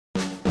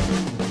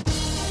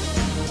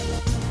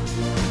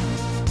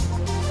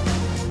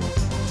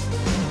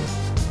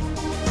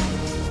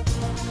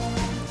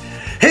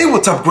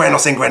what's up,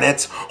 Granos and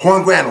Granettes?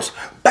 Juan Granos,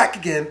 back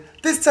again,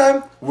 this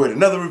time with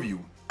another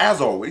review.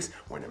 As always,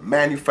 when a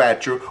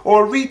manufacturer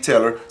or a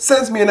retailer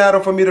sends me an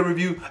item for me to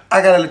review,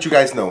 I gotta let you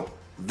guys know,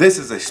 this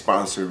is a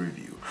sponsored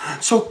review.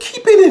 So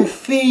keeping in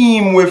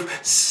theme with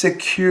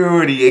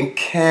security and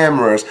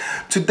cameras,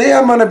 today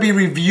I'm gonna be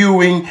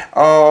reviewing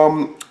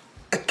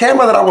a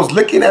camera that I was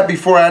looking at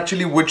before,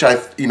 actually, which I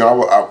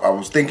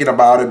was thinking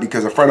about it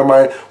because a friend of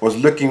mine was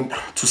looking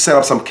to set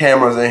up some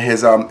cameras in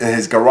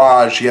his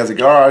garage. He has a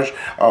garage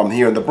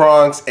here in the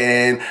Bronx,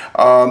 and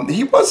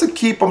he wants to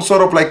keep them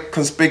sort of like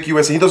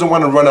conspicuous. He doesn't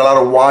want to run a lot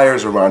of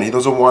wires around. He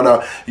doesn't want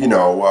to,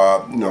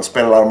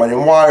 spend a lot of money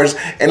on wires.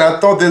 And I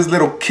thought this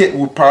little kit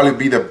would probably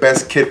be the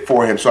best kit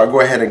for him, so I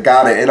go ahead and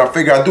got it. And I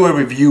figure I'll do a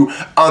review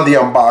on the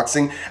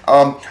unboxing.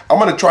 I'm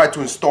gonna try to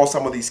install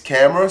some of these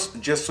cameras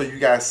just so you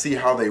guys see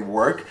how they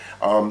work.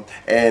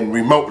 And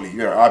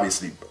remotely,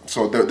 obviously.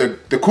 So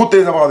the cool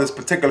thing about this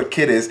particular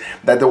kit is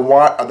that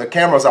the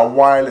cameras are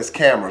wireless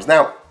cameras.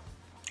 Now,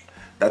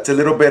 that's a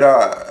little bit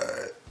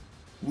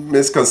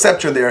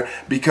misconception there,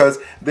 because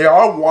they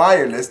are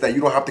wireless, that you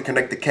don't have to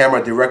connect the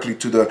camera directly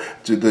to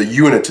the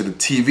unit, to the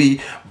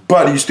TV,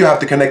 but you still have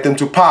to connect them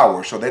to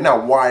power. So they're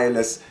not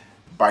wireless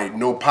by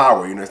no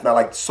power. It's not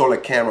like the solar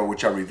camera,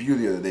 which I reviewed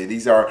the other day.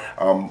 These are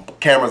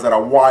cameras that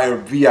are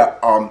wired via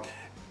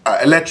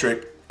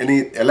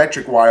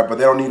electric wire, but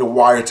they don't need a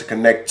wire to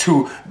connect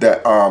to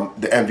the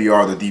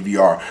NVR, the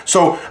DVR.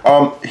 So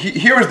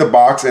here is the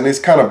box, and it's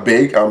kind of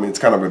big. It's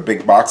kind of a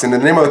big box, and the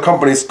name of the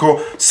company is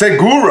called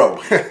Sequro.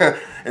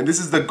 And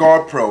this is the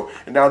GuardPro.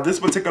 And now this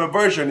particular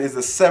version is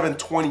the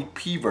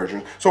 720p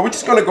version. So we're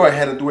just gonna go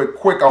ahead and do a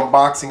quick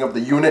unboxing of the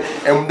unit,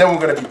 and then we're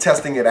gonna be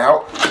testing it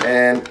out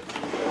and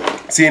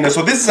seeing it.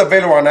 So this is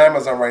available on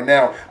Amazon right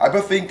now. I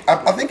think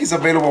it's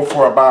available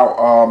for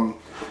about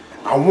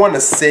I want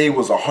to say it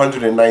was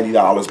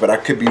 $190, but I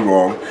could be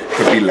wrong,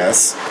 could be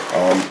less.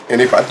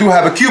 And if I do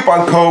have a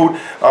coupon code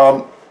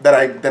that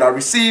I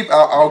received,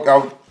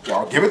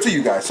 I'll give it to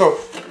you guys. So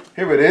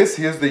here it is.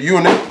 Here's the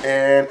unit,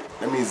 and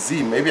let me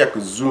see. Maybe I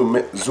could zoom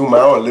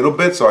out a little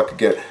bit so I could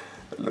get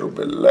a little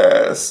bit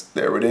less.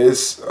 There it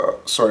is.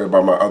 Sorry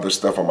about my other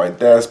stuff on my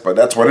desk, but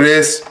that's what it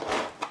is.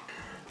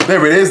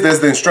 There it is.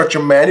 There's the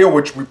instruction manual,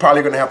 which we're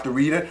probably gonna have to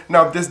read it.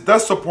 Now this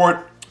does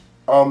support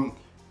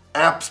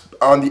apps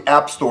on the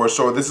App Store,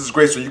 so this is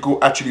great. So you can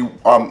actually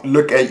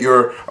look at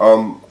your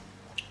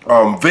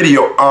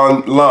video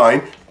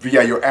online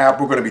via your app.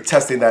 We're going to be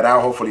testing that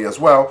out hopefully as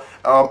well,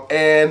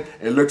 and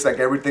it looks like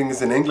everything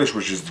is in English,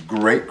 which is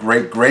great.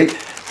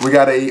 We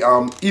got a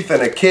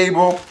Ethernet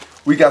cable.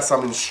 We got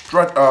some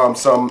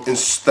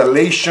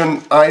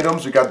installation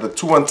items. We got the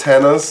 2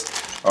 antennas.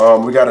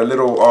 We got a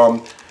little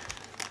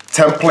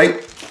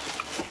template.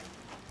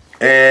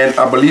 And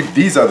I believe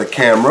these are the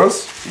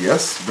cameras.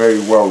 Yes, very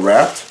well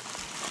wrapped.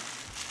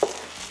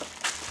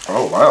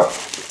 Oh wow,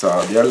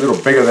 they're a little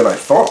bigger than I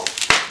thought.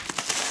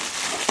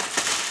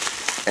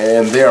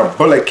 And they are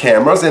bullet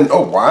cameras, and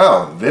oh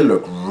wow, they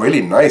look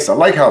really nice. I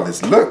like how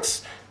this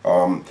looks.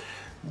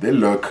 They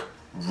look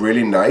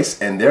really nice,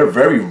 and they're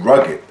very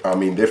rugged.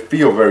 They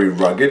feel very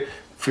rugged,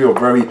 feel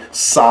very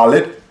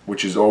solid,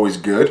 which is always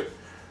good.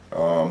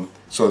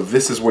 So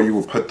this is where you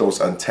will put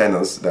those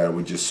antennas that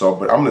we just saw,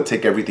 but I'm going to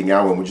take everything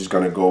out, and we're just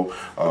going to go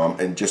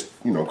and just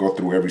go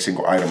through every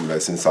single item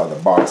that's inside the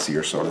box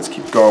here. So let's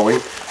keep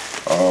going.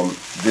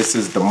 This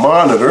is the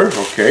monitor.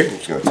 Okay, I'm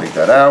just going to take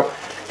that out,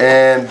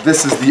 and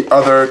this is the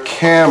other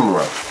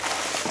camera.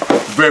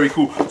 Very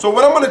cool. So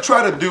what I'm going to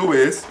try to do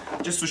is,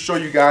 just to show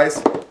you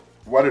guys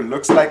what it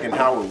looks like and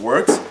how it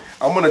works,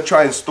 I'm going to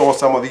try and install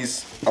some of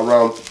these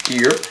around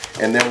here,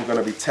 and then we're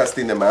going to be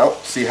testing them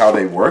out, see how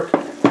they work.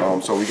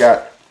 So we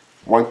got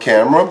one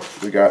camera,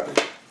 we got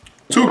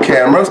 2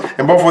 cameras,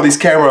 and both of these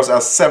cameras are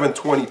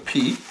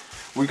 720p.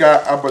 We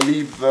got, I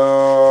believe,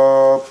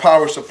 the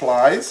power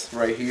supplies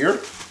right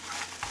here.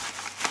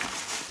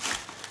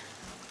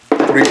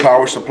 3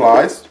 power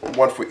supplies,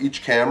 one for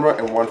each camera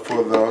and one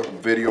for the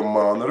video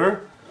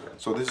monitor.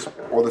 So this is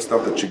all the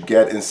stuff that you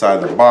get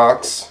inside the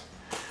box.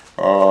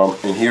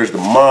 And here's the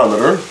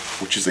monitor,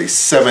 which is a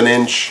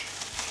 7-inch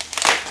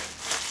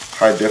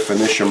high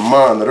definition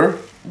monitor.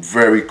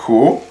 Very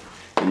cool.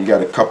 And you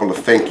got a couple of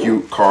thank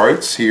you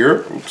cards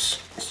here. Oops,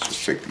 let's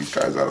just take these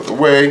guys out of the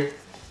way.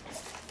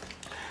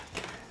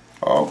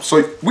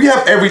 So we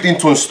have everything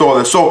to install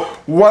this. So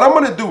what I'm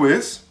gonna do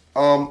is,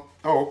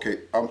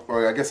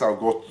 I guess I'll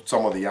go through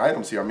some of the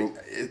items here.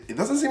 It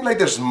doesn't seem like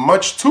there's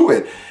much to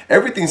it.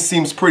 Everything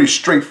seems pretty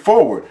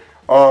straightforward.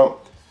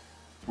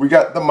 We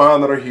got the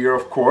monitor here,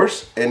 of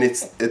course, and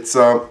it's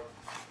a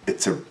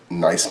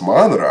nice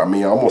monitor.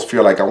 I almost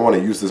feel like I want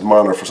to use this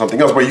monitor for something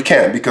else, but you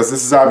can't, because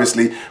this is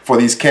obviously for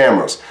these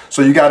cameras.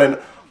 So you got an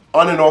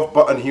on and off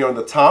button here on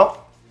the top.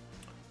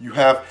 You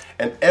have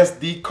an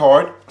SD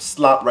card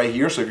slot right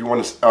here, so if you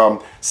want to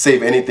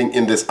save anything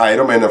in this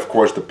item, and of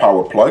course the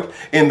power plug.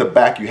 In the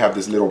back you have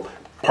this little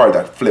part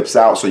that flips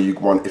out, so if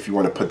you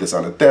want to put this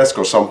on a desk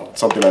or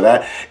something like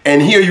that.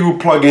 And here you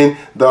plug in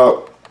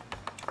the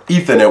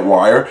Ethernet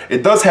wire.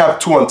 It does have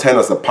 2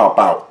 antennas that pop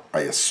out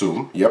I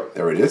assume. Yep,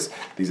 there it is.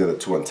 These are the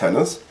two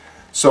antennas.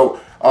 So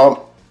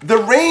the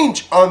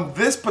range on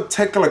this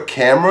particular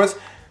cameras,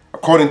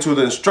 according to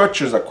the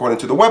instructions, according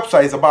to the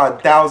website, is about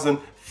 1,000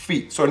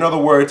 feet. So in other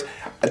words,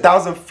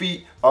 1,000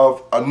 feet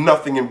of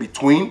nothing in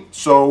between.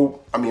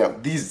 So I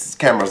mean, these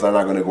cameras are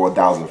not going to go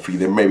 1,000 feet.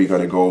 They're maybe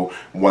going to go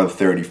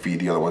 130 feet.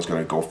 The other one's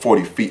going to go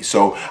 40 feet.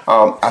 So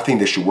I think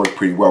they should work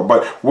pretty well.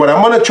 But what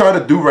I'm going to try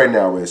to do right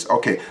now is,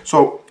 okay,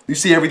 so you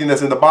see everything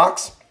that's in the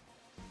box.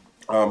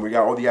 We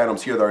got all the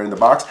items here that are in the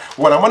box.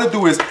 What I'm going to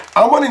do is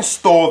I'm going to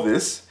install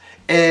this,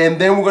 and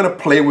then we're going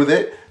to play with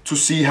it to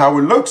see how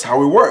it looks,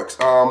 how it works.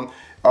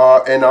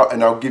 And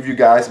I'll give you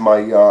guys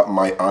my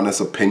my honest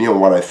opinion on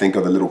what I think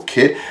of the little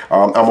kit.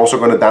 I'm also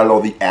going to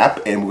download the app,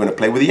 and we're going to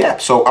play with the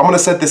app. So I'm going to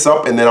set this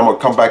up, and then I'm going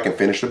to come back and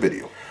finish the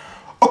video.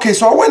 Okay,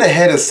 so I went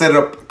ahead and set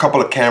up a couple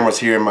of cameras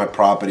here in my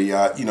property,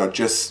 you know,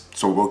 just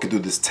so we could do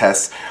this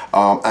test.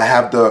 I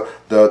have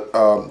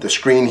the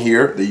screen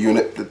here, the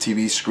unit, the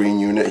TV screen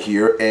unit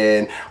here,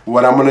 and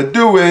what I'm gonna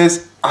do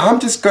is I'm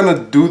just gonna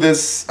do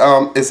this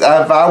as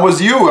if I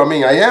was you. I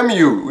mean, I am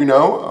you, you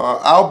know.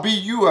 I'll be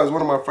you, as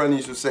one of my friends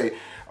used to say.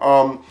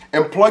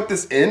 And plug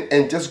this in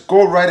and just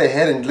go right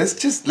ahead and let's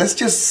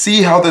just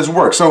see how this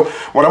works. So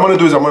what I'm gonna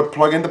do is I'm gonna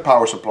plug in the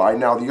power supply.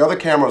 Now the other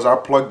cameras are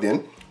plugged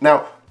in.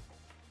 Now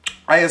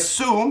I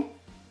assume,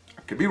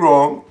 I could be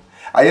wrong,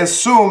 I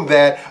assume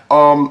that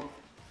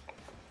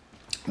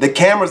the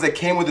cameras that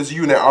came with this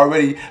unit are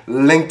already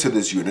linked to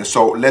this unit.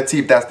 So let's see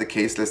if that's the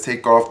case. Let's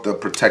take off the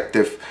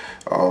protective,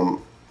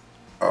 all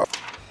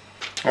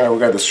right, we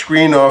got the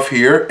screen off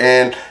here,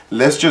 and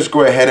let's just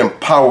go ahead and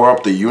power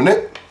up the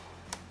unit.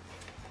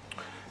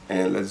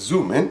 And let's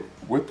zoom in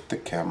with the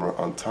camera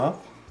on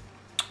top,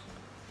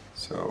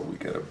 so we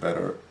get a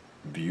better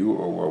view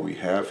of what we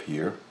have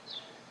here.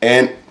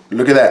 And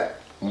look at that.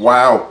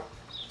 Wow.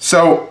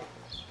 So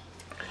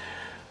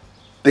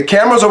the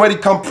cameras already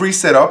come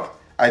pre-set up.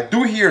 I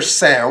do hear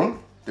sound.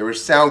 There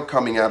is sound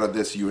coming out of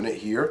this unit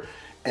here,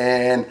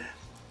 and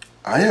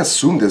I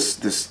assume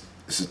this is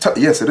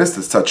yes, it is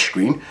this touch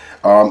screen.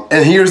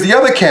 And here's the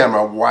other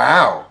camera.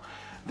 Wow.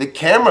 The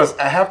cameras,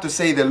 I have to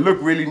say, they look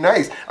really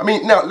nice. I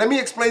mean, now let me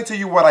explain to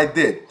you what I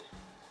did.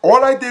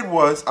 All I did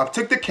was I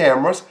took the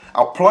cameras,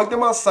 I plugged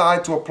them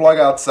outside to a plug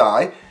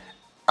outside.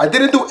 I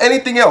didn't do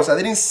anything else. I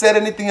didn't set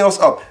anything else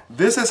up.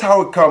 This is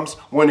how it comes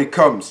when it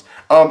comes.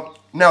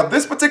 Now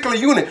this particular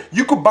unit,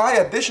 you could buy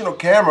additional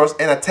cameras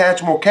and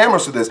attach more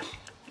cameras to this.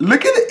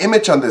 Look at the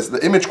image on this,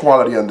 the image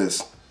quality on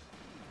this.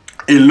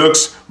 It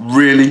looks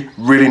really,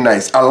 really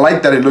nice. I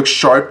like that it looks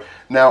sharp.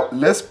 Now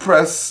let's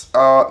press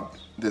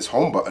this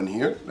home button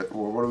here.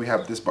 What do we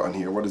have this button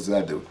here? What does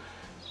that do?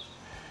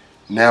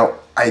 Now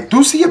I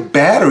do see a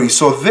battery,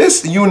 so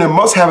this unit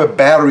must have a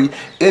battery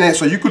in it,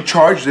 so you could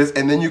charge this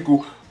and then you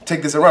could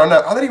take this around.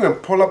 Now I didn't even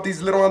pull up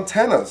these little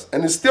antennas,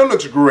 and it still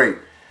looks great.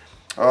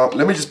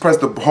 Let me just press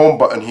the home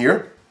button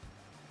here,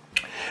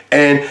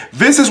 and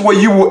this is where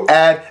you will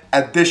add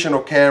additional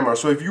cameras.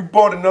 So if you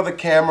bought another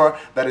camera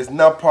that is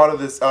not part of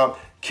this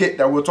kit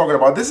that we're talking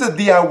about, this is a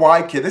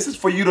DIY kit. This is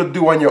for you to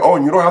do on your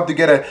own. You don't have to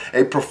get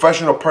a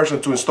professional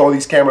person to install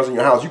these cameras in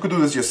your house. You could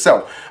do this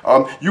yourself.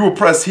 You will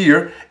press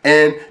here,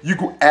 and you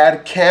could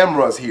add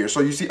cameras here. So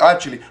you see,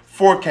 actually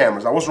 4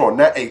 cameras. I was wrong,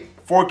 not 8.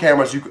 4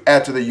 cameras you could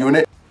add to the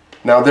unit.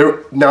 Now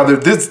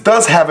this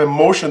does have a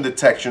motion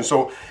detection,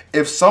 so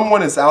if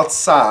someone is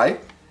outside,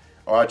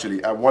 or actually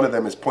one of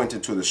them is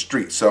pointing to the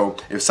street, so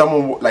if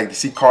someone, like you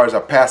see cars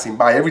are passing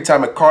by, every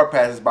time a car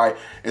passes by,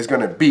 it's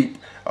gonna beep.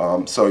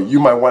 So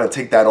you might want to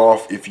take that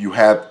off if you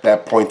have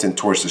that pointing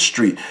towards the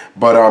street.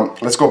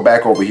 But let's go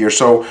back over here.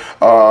 So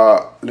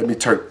let me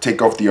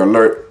take off the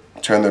alert,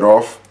 turn it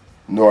off,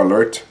 no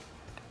alert,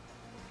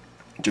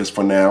 just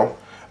for now.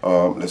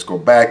 Let's go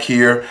back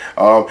here.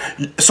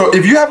 So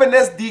if you have an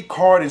SD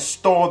card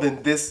installed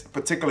in this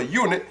particular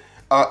unit,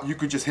 you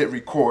could just hit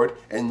record,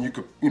 and you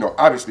could, you know,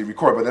 obviously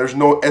record, but there's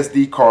no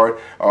SD card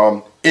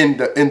in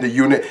the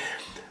unit.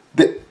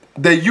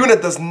 The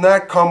unit does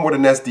not come with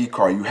an SD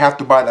card. You have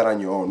to buy that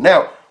on your own.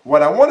 Now,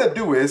 what I want to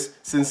do is,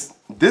 since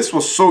this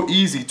was so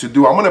easy to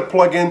do, I'm going to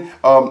plug in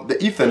the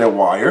Ethernet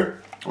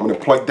wire. I'm going to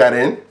plug that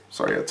in.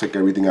 Sorry, I took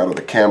everything out of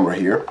the camera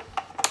here.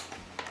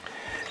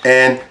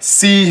 And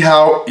see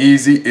how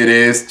easy it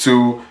is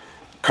to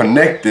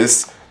connect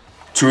this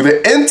to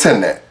the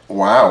internet.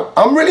 Wow,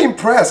 I'm really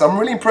impressed. I'm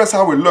really impressed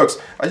how it looks.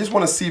 I just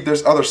want to see if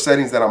there's other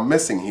settings that I'm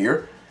missing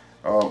here.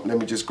 Let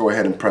me just go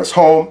ahead and press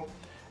home.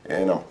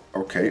 And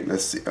okay,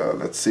 let's see.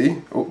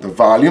 Oh, the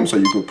volume. So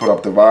you could put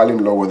up the volume,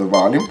 lower the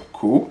volume.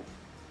 Cool.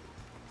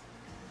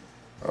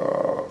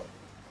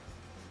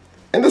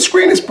 And the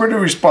screen is pretty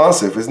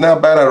responsive. It's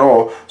not bad at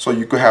all. So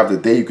you could have the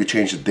date. You could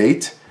change the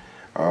date.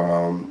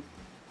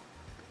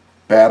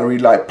 Battery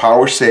life,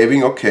 power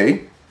saving.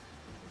 Okay.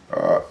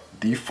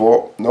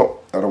 Default.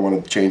 Nope. I don't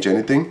want to change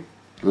anything.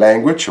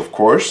 Language, of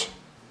course.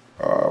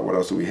 What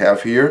else do we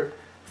have here?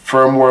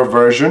 Firmware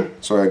version.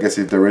 So I guess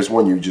if there is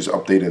one, you just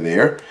update it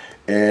there.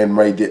 And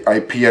my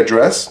IP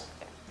address.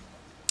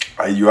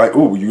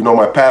 Oh, you know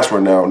my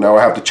password now. Now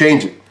I have to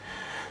change it.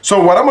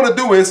 So what I'm gonna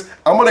do is,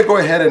 I'm gonna go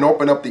ahead and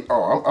open up the,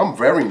 I'm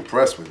very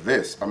impressed with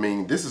this. I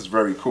mean, this is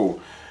very cool.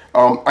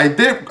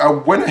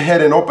 I went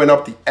ahead and opened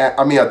up the app.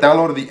 I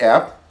downloaded the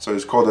app. So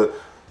it's called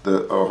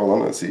hold on,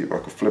 let's see if I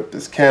can flip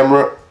this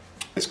camera.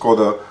 It's called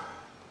the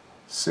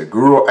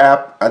Sequro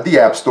App at the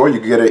App Store. You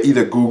can get it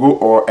either Google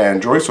or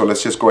Android. So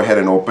let's just go ahead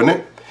and open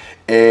it.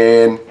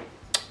 And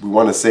we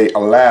want to say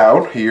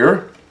aloud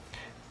here.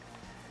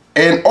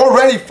 And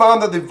already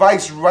found the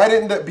device right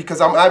in the,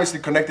 because I'm obviously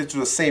connected to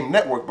the same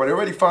network, but I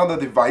already found the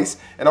device.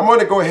 And I'm going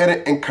to go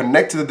ahead and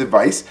connect to the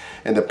device.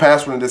 And the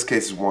password in this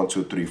case is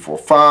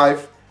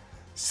 12345.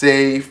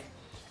 Save.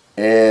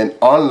 And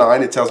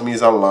online, it tells me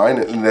it's online.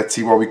 And let's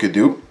see what we could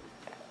do.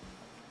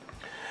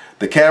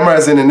 The camera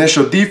has an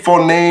initial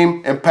default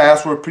name and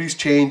password. Please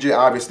change it,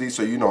 obviously,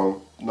 so you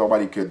know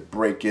nobody could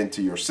break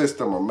into your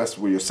system or mess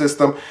with your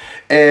system.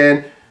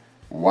 And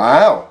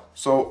wow,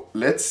 so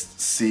let's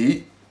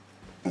see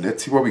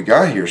what we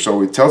got here.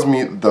 So it tells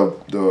me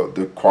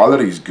the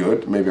quality is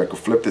good. Maybe I could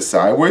flip this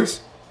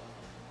sideways.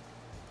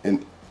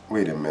 And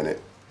wait a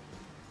minute.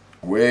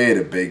 Wait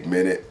a big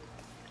minute.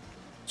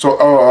 So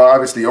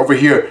obviously over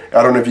here,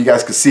 I don't know if you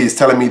guys can see, it's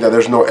telling me that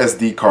there's no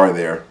SD card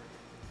there.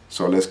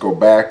 So let's go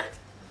back.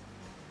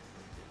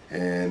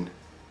 And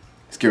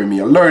it's giving me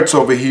alerts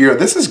over here.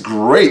 This is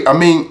great. I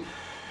mean,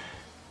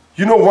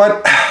 you know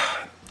what?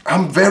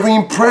 I'm very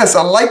impressed.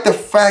 I like the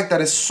fact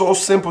that it's so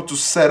simple to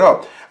set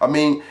up. I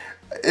mean,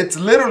 it's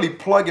literally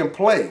plug and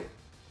play.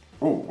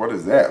 Oh, what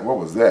is that? What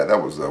was that?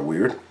 That was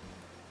weird.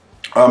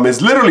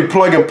 It's literally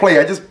plug and play.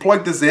 I just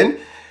plugged this in.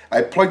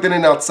 I plugged it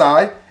in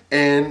outside,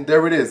 and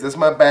there it is. That's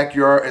my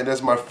backyard, and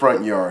that's my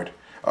front yard.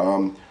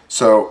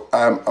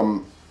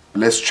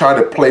 Let's try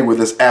to play with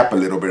this app a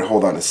little bit.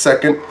 Hold on a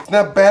second. It's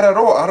not bad at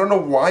all. I don't know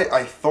why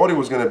I thought it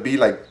was gonna be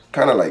like,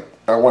 kind of like,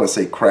 I wanna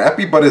say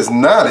crappy, but it's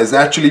not. It's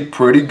actually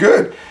pretty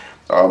good.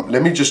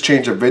 Let me just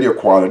change the video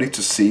quality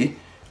to see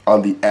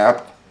on the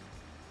app.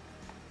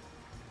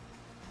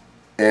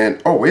 And,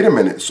 oh, wait a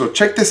minute. So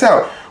check this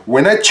out.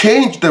 When I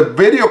changed the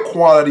video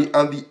quality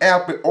on the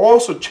app, it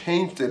also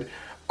changed it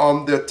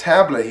on the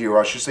tablet here, or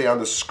I should say on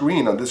the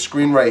screen, on this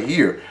screen right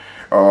here.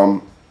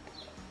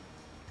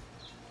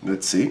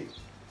 Let's see.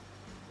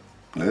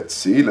 Let's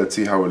see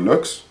how it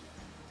looks.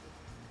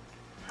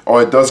 Oh,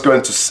 it does go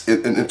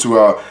into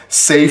a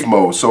save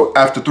mode. So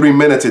after 3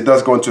 minutes, it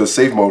does go into a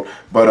save mode.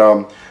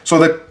 But so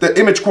the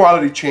image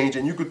quality changed,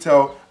 and you could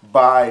tell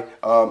by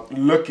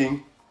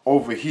looking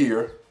over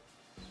here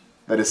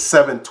that it's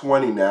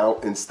 720 now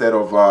instead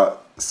of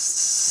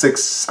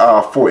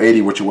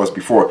 480, which it was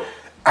before.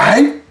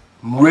 I'm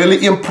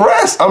really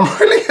impressed. I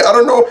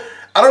don't know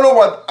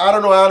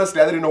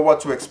honestly, I didn't know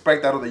what to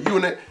expect out of the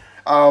unit.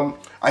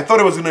 I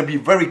thought it was gonna be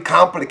very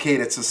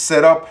complicated to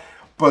set up,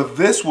 but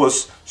this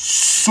was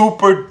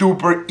super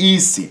duper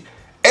easy.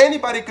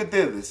 Anybody could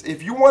do this.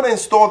 If you wanna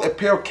install a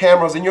pair of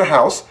cameras in your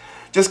house,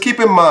 just keep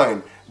in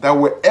mind that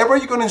wherever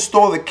you're gonna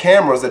install the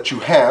cameras that you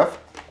have,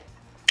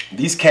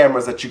 these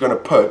cameras that you're gonna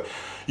put,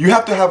 you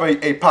have to have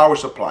a power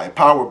supply, a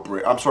plug,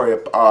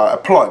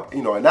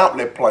 you know, an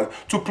outlet plug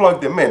to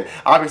plug them in.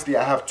 Obviously,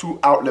 I have 2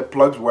 outlet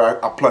plugs where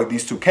I plug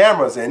these 2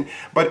 cameras in,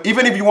 but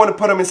even if you want to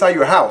put them inside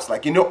your house,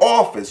 like in your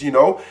office, you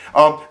know,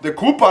 the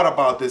cool part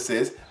about this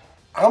is,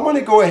 I'm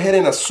gonna go ahead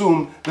and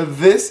assume that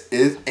this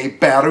is a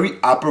battery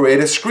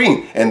operated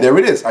screen. And there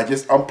it is, I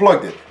just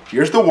unplugged it.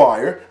 Here's the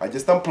wire, I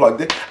just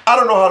unplugged it. I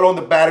don't know how long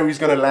the battery is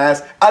gonna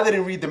last. I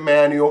didn't read the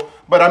manual,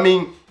 but I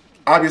mean,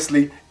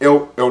 obviously,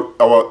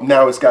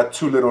 now it's got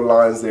 2 little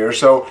lines there,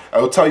 so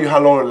it'll tell you how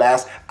long it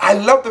lasts. I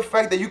love the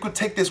fact that you could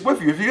take this with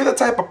you. If you're the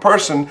type of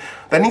person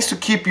that needs to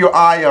keep your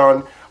eye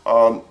on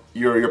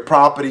your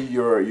property,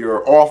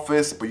 your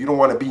office, but you don't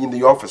want to be in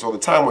the office all the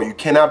time, or you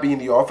cannot be in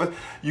the office,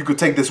 you could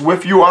take this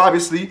with you.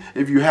 Obviously,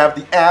 if you have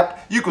the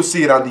app, you could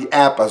see it on the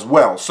app as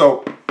well.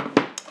 So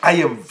I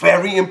am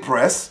very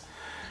impressed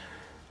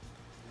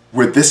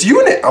with this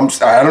unit.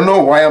 I don't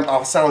know why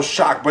I'll sound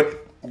shocked, but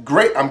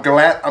great. I'm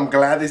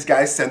glad these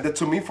guys sent it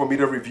to me for me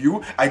to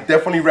review. I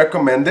definitely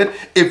recommend it.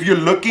 If you're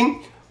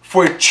looking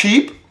for a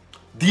cheap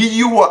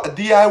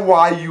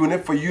DIY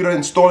unit for you to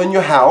install in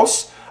your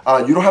house,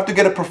 you don't have to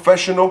get a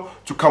professional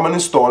to come and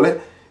install it.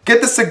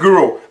 Get the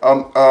Sequro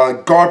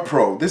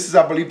GuardPro. This is,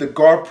 I believe, the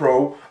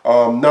GuardPro,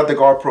 not the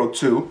GuardPro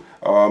 2.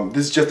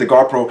 This is just the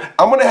GuardPro.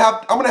 I'm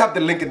gonna have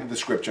the link in the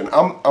description.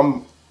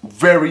 I'm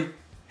very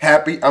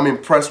happy. I'm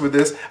impressed with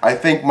this. I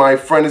think my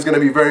friend is going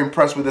to be very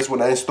impressed with this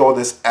when I install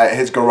this at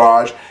his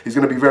garage. He's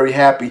going to be very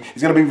happy.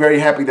 He's going to be very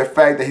happy the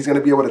fact that he's going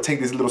to be able to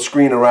take this little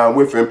screen around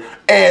with him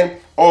and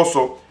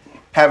also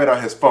have it on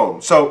his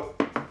phone. So,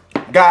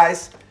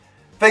 guys,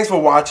 thanks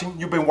for watching.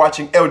 You've been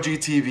watching LG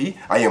TV.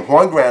 I am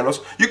Juan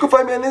Granos. You can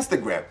find me on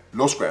Instagram,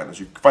 Los Granos.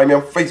 You can find me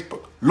on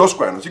Facebook, Los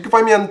Granos. You can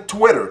find me on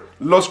Twitter,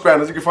 Los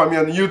Granos. You can find me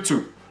on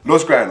YouTube,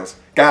 Los Granos.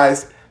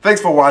 Guys,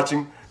 thanks for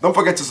watching. Don't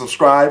forget to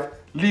subscribe,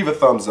 leave a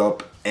thumbs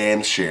up,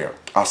 and share.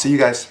 I'll see you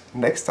guys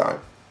next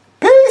time.